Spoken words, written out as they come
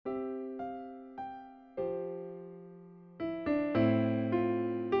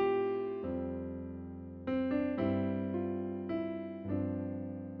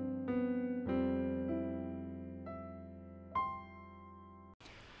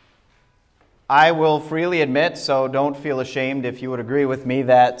I will freely admit, so don't feel ashamed if you would agree with me,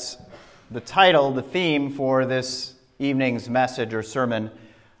 that the title, the theme for this evening's message or sermon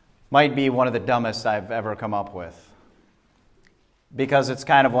might be one of the dumbest I've ever come up with. Because it's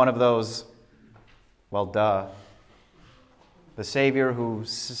kind of one of those, well, duh. The Savior who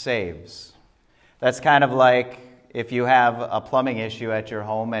saves. That's kind of like if you have a plumbing issue at your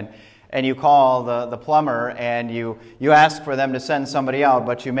home and you call the plumber and you ask for them to send somebody out,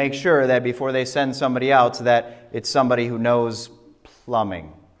 but you make sure that before they send somebody out that it's somebody who knows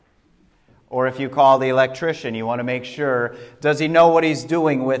plumbing. Or if you call the electrician, you want to make sure, does he know what he's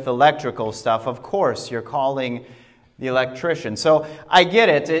doing with electrical stuff? Of course, you're calling the electrician. So I get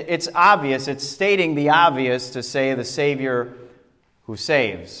it. It's obvious. It's stating the obvious to say the Savior who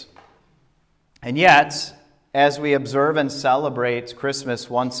saves. And yet, as we observe and celebrate Christmas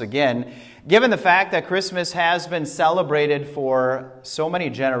once again, given the fact that Christmas has been celebrated for so many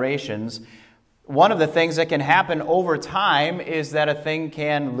generations, one of the things that can happen over time is that a thing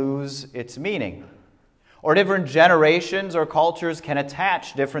can lose its meaning. Or different generations or cultures can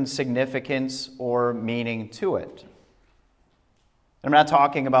attach different significance or meaning to it. I'm not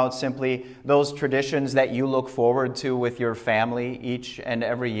talking about simply those traditions that you look forward to with your family each and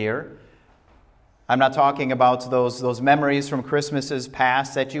every year. I'm not talking about those memories from Christmases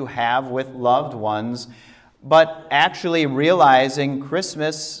past that you have with loved ones, but actually realizing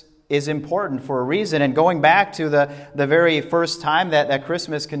Christmas is important for a reason. And going back to the very first time that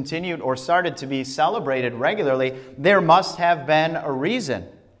Christmas continued or started to be celebrated regularly, there must have been a reason.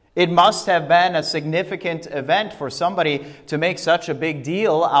 It must have been a significant event for somebody to make such a big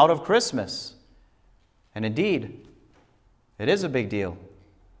deal out of Christmas. And indeed, it is a big deal.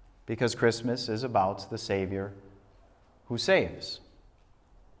 Because Christmas is about the Savior who saves.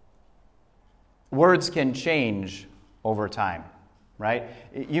 Words can change over time, right?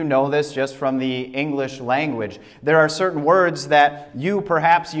 You know this just from the English language. There are certain words that you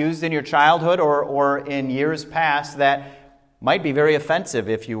perhaps used in your childhood or in years past that might be very offensive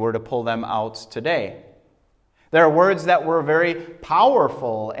if you were to pull them out today. There are words that were very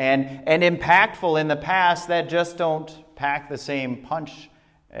powerful and impactful in the past that just don't pack the same punch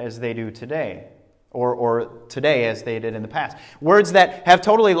as they do today, or today as they did in the past. Words that have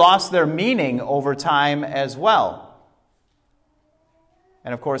totally lost their meaning over time as well.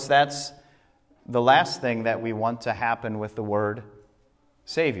 And of course, that's the last thing that we want to happen with the word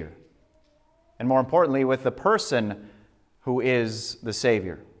Savior. And more importantly, with the person who is the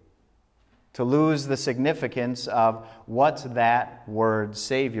Savior. To lose the significance of what that word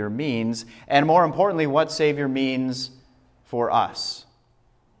Savior means, and more importantly, what Savior means for us.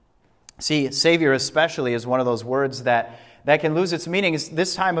 See, Savior especially is one of those words that can lose its meaning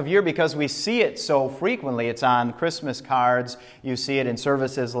this time of year because we see it so frequently. It's on Christmas cards. You see it in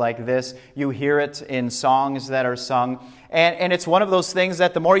services like this. You hear it in songs that are sung. And it's one of those things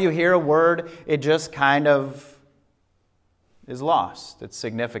that the more you hear a word, it just kind of is lost, its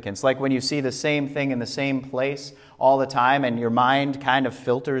significance. Like when you see the same thing in the same place all the time and your mind kind of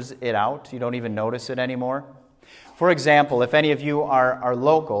filters it out. You don't even notice it anymore. For example, if any of you are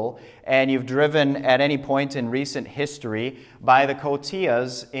local and you've driven at any point in recent history by the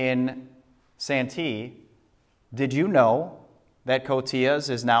Cotillas in Santee, did you know that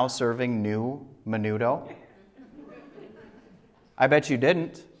Cotillas is now serving new menudo? I bet you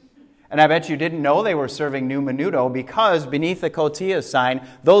didn't. And I bet you didn't know they were serving new menudo because beneath the Cotillas sign,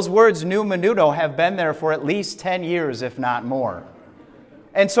 those words new menudo have been there for at least 10 years, if not more.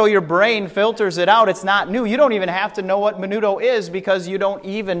 And so your brain filters it out. It's not new. You don't even have to know what menudo is because you don't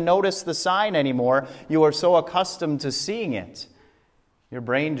even notice the sign anymore. You are so accustomed to seeing it. Your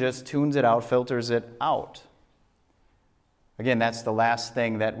brain just tunes it out, filters it out. Again, that's the last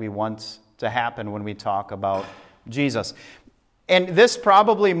thing that we want to happen when we talk about Jesus. And this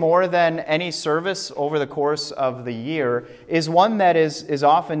probably more than any service over the course of the year is one that is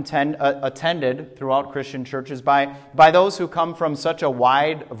often attended throughout Christian churches by those who come from such a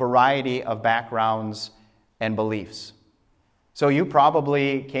wide variety of backgrounds and beliefs. So you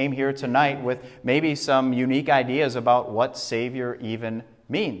probably came here tonight with maybe some unique ideas about what Savior even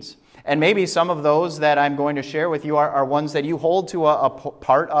means. And maybe some of those that I'm going to share with you are ones that you hold to a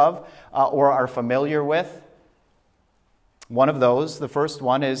part of or are familiar with. One of those, the first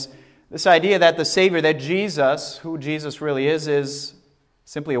one, is this idea that the Savior, that Jesus, who Jesus really is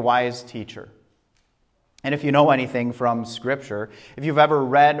simply a wise teacher. And if you know anything from Scripture, if you've ever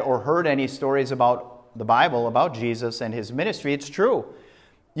read or heard any stories about the Bible, about Jesus and his ministry, it's true.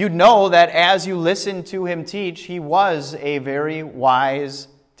 You'd know that as you listen to him teach, he was a very wise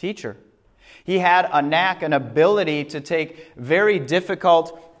teacher. He had a knack, an ability to take very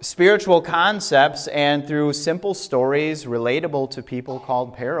difficult spiritual concepts and through simple stories relatable to people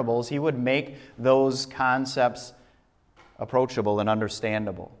called parables, he would make those concepts approachable and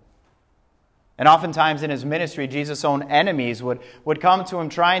understandable. And oftentimes in his ministry, Jesus' own enemies would come to him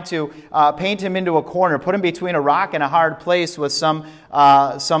trying to paint him into a corner, put him between a rock and a hard place with some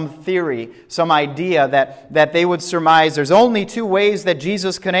theory, some idea that they would surmise there's only two ways that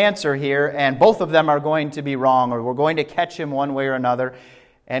Jesus can answer here, and both of them are going to be wrong, or we're going to catch him one way or another.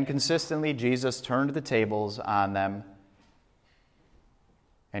 And consistently, Jesus turned the tables on them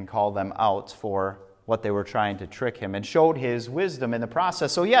and called them out for what they were trying to trick him, and showed his wisdom in the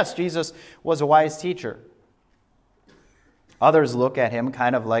process. So yes, Jesus was a wise teacher. Others look at him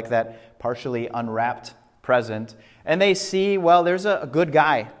kind of like that partially unwrapped present, and they see, well, there's a good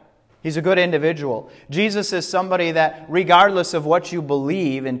guy. He's a good individual. Jesus is somebody that, regardless of what you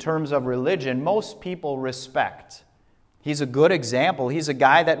believe in terms of religion, most people respect. He's a good example. He's a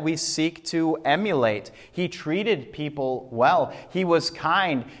guy that we seek to emulate. He treated people well. He was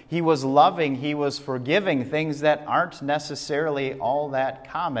kind. He was loving. He was forgiving, things that aren't necessarily all that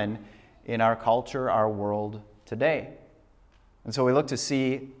common in our culture, our world today. And so we look to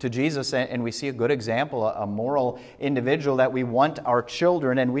Jesus, and we see a good example, a moral individual that we want our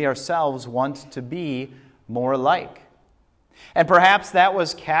children and we ourselves want to be more like. And perhaps that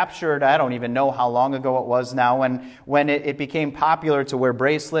was captured, I don't even know how long ago it was now, when it became popular to wear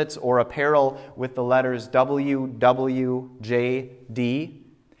bracelets or apparel with the letters WWJD.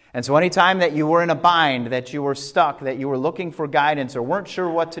 And so anytime that you were in a bind, that you were stuck, that you were looking for guidance or weren't sure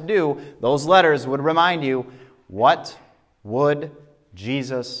what to do, those letters would remind you, what would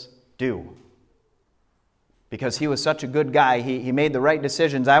Jesus do? Because he was such a good guy. He made the right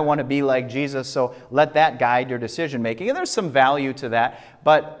decisions. I want to be like Jesus, so let that guide your decision making. And there's some value to that,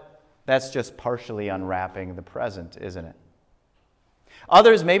 but that's just partially unwrapping the present, isn't it?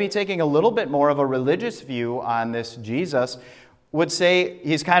 Others, maybe taking a little bit more of a religious view on this Jesus, would say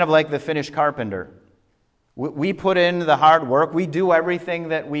he's kind of like the finished carpenter. We put in the hard work. We do everything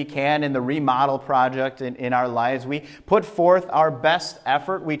that we can in the remodel project in our lives. We put forth our best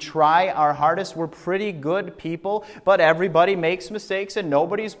effort. We try our hardest. We're pretty good people, but everybody makes mistakes and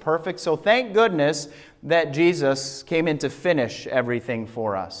nobody's perfect. So thank goodness that Jesus came in to finish everything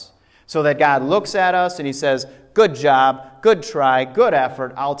for us. So that God looks at us and he says, good job, good try, good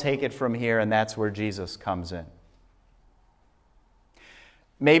effort. I'll take it from here. And that's where Jesus comes in.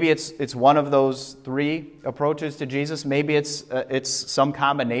 Maybe it's one of those three approaches to Jesus. Maybe it's some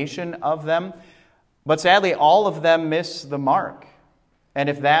combination of them. But sadly, all of them miss the mark. And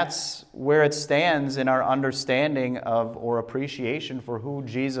if that's where it stands in our understanding of or appreciation for who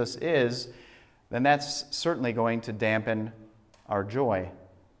Jesus is, then that's certainly going to dampen our joy,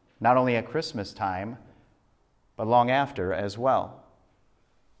 not only at Christmas time, but long after as well.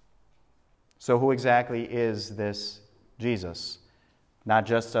 So who exactly is this Jesus? Not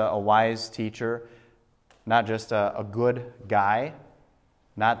just a wise teacher, not just a good guy,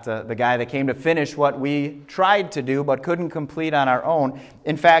 not the guy that came to finish what we tried to do but couldn't complete on our own.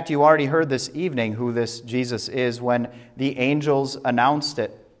 In fact, you already heard this evening who this Jesus is when the angels announced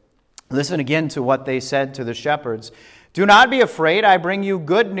it. Listen again to what they said to the shepherds. Do not be afraid, I bring you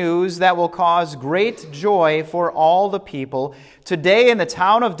good news that will cause great joy for all the people. Today in the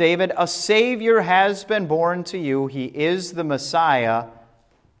town of David, a Savior has been born to you. He is the Messiah,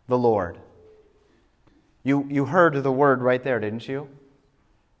 the Lord. You heard the word right there, didn't you?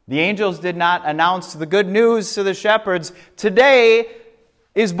 The angels did not announce the good news to the shepherds. Today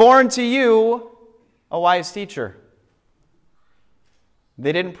is born to you a wise teacher.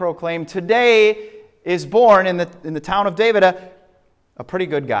 They didn't proclaim, today is born in the town of David a pretty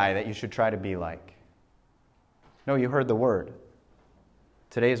good guy that you should try to be like. No, you heard the word.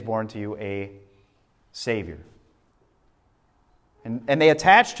 Today is born to you a Savior. And they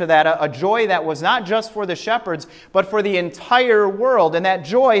attached to that a joy that was not just for the shepherds, but for the entire world. And that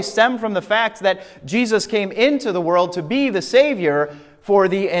joy stemmed from the fact that Jesus came into the world to be the Savior for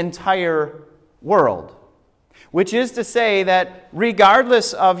the entire world. Which is to say that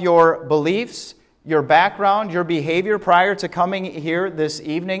regardless of your beliefs, your background, your behavior prior to coming here this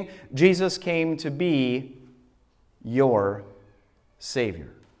evening, Jesus came to be your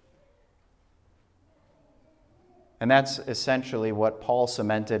Savior. And that's essentially what Paul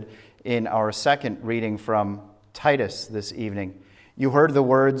cemented in our second reading from Titus this evening. You heard the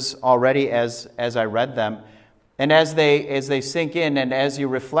words already as I read them. And as they sink in and as you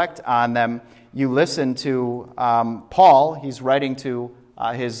reflect on them, you listen to Paul. He's writing to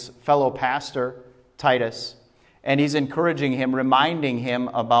his fellow pastor, Titus, and he's encouraging him, reminding him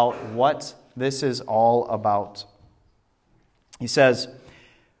about what this is all about. He says,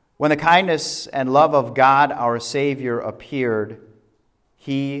 when the kindness and love of God our Savior appeared,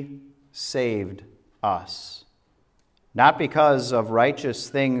 He saved us, not because of righteous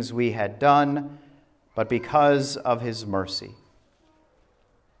things we had done, but because of His mercy.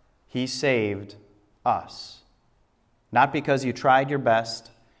 He saved us, not because you tried your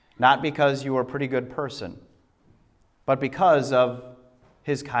best, not because you were a pretty good person, but because of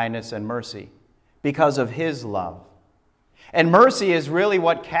His kindness and mercy, because of His love. And mercy is really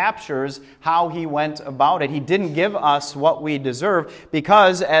what captures how He went about it. He didn't give us what we deserve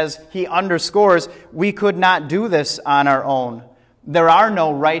because, as He underscores, we could not do this on our own. There are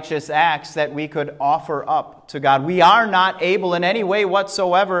no righteous acts that we could offer up to God. We are not able in any way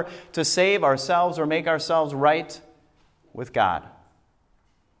whatsoever to save ourselves or make ourselves right with God.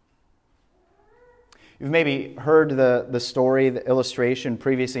 You've maybe heard the story, the illustration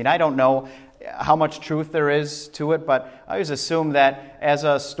previously, and I don't know how much truth there is to it, but I always assume that as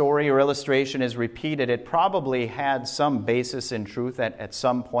a story or illustration is repeated, it probably had some basis in truth at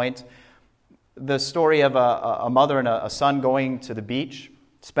some point. The story of a mother and a son going to the beach,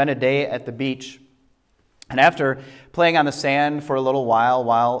 spent a day at the beach, and after playing on the sand for a little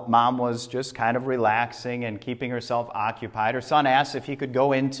while mom was just kind of relaxing and keeping herself occupied, her son asked if he could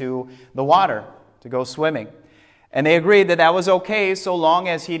go into the water to go swimming. And they agreed that that was okay so long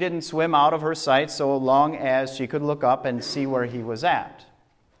as he didn't swim out of her sight, so long as she could look up and see where he was at.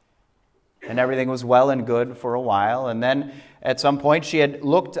 And everything was well and good for a while. And then at some point she had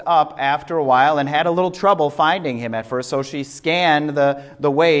looked up after a while and had a little trouble finding him at first. So she scanned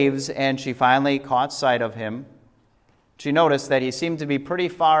the waves and she finally caught sight of him. She noticed that he seemed to be pretty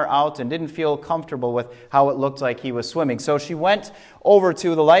far out and didn't feel comfortable with how it looked like he was swimming. So she went over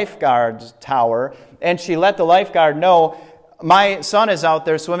to the lifeguard's tower and she let the lifeguard know, my son is out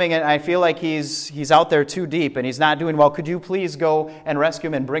there swimming and I feel like he's out there too deep and he's not doing well. Could you please go and rescue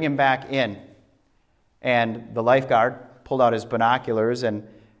him and bring him back in? And the lifeguard pulled out his binoculars and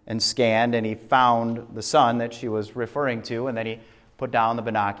scanned, and he found the son that she was referring to, and then he put down the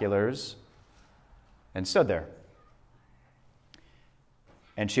binoculars and stood there.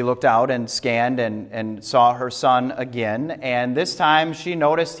 And she looked out and scanned and saw her son again. And this time she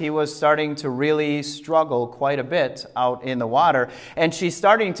noticed he was starting to really struggle quite a bit out in the water. And she's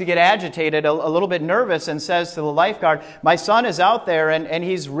starting to get agitated, a little bit nervous, and says to the lifeguard, my son is out there and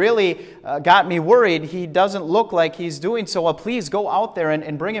he's really got me worried. He doesn't look like he's doing so well. Please go out there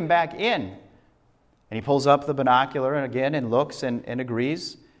and bring him back in. And he pulls up the binocular again and looks and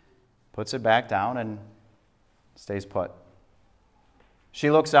agrees, puts it back down and stays put. She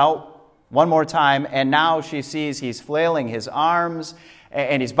looks out one more time, and now she sees he's flailing his arms,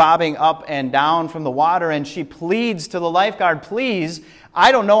 and he's bobbing up and down from the water, and she pleads to the lifeguard, please,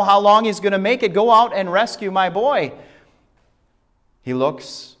 I don't know how long he's going to make it. Go out and rescue my boy. He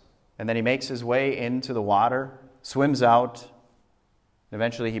looks, and then he makes his way into the water, swims out.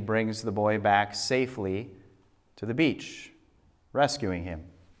 Eventually he brings the boy back safely to the beach, rescuing him.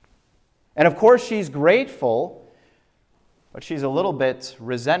 And of course she's grateful, but she's a little bit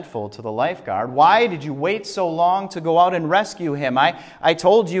resentful to the lifeguard. Why did you wait so long to go out and rescue him? I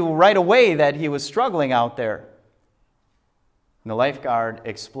told you right away that he was struggling out there. And the lifeguard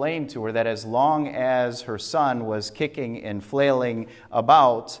explained to her that as long as her son was kicking and flailing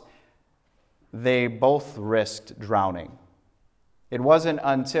about, they both risked drowning. It wasn't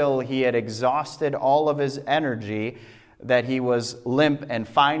until he had exhausted all of his energy that he was limp, and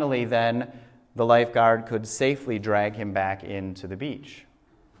finally then the lifeguard could safely drag him back into the beach.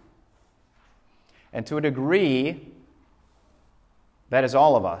 And to a degree, that is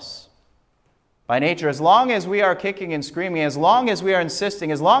all of us. By nature, as long as we are kicking and screaming, as long as we are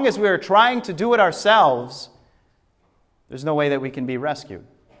insisting, as long as we are trying to do it ourselves, there's no way that we can be rescued.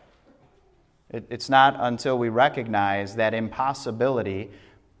 It's not until we recognize that impossibility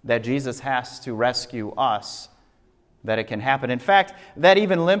that Jesus has to rescue us that it can happen. In fact, that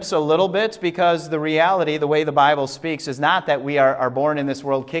even limps a little bit, because the reality, the way the Bible speaks, is not that we are born in this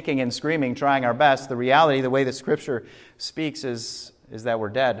world kicking and screaming, trying our best. The reality, the way the Scripture speaks, is that we're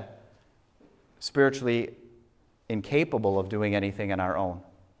dead, spiritually incapable of doing anything on our own.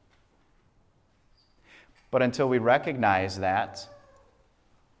 But until we recognize that,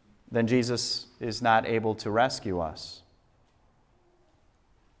 then Jesus is not able to rescue us.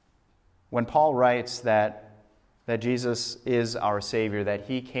 When Paul writes that Jesus is our Savior, that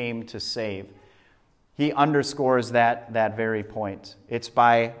He came to save, he underscores that very point. It's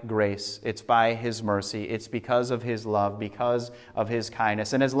by grace. It's by His mercy. It's because of His love, because of His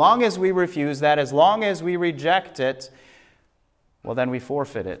kindness. And as long as we refuse that, as long as we reject it, well, then we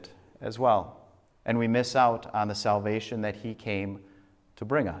forfeit it. as well, and we miss out on the salvation that he came to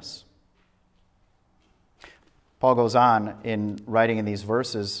bring us. Paul goes on in writing in these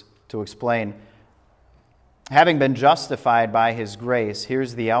verses to explain, having been justified by his grace,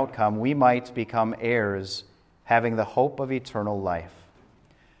 here's the outcome: we might become heirs, having the hope of eternal life.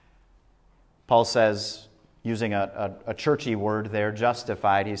 Paul says, using a churchy word there,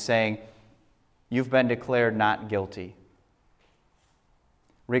 justified, he's saying, you've been declared not guilty.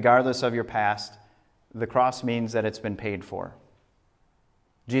 Regardless of your past, the cross means that it's been paid for.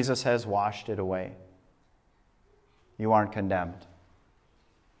 Jesus has washed it away. You aren't condemned.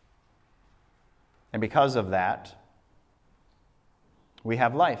 And because of that, we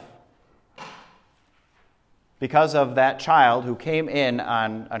have life. Because of that child who came in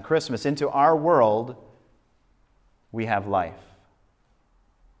on Christmas into our world, we have life.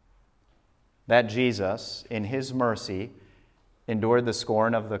 That Jesus, in his mercy, endured the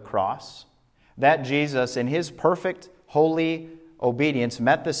scorn of the cross. That Jesus, in his perfect, holy obedience,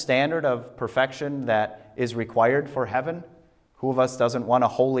 met the standard of perfection that is required for heaven. Who of us doesn't want a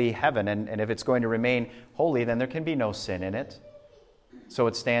holy heaven? And if it's going to remain holy, then there can be no sin in it. So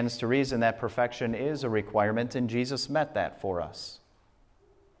it stands to reason that perfection is a requirement, and Jesus met that for us.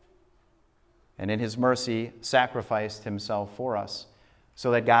 And in his mercy, sacrificed himself for us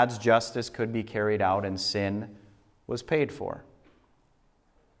so that God's justice could be carried out and sin was paid for.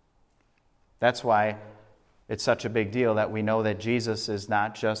 That's why it's such a big deal that we know that Jesus is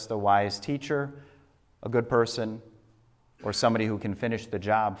not just a wise teacher, a good person, or somebody who can finish the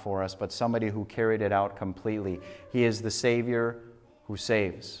job for us, but somebody who carried it out completely. He is the Savior who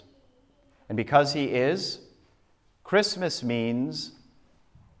saves. And because he is, Christmas means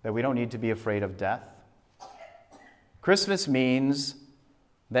that we don't need to be afraid of death. Christmas means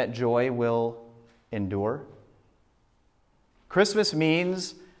that joy will endure. Christmas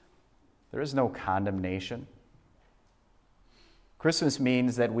means there is no condemnation. Christmas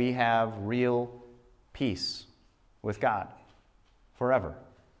means that we have real peace with God forever.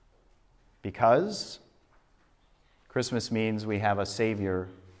 Because Christmas means we have a Savior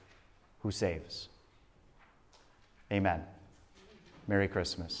who saves. Amen. Merry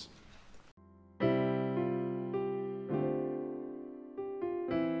Christmas.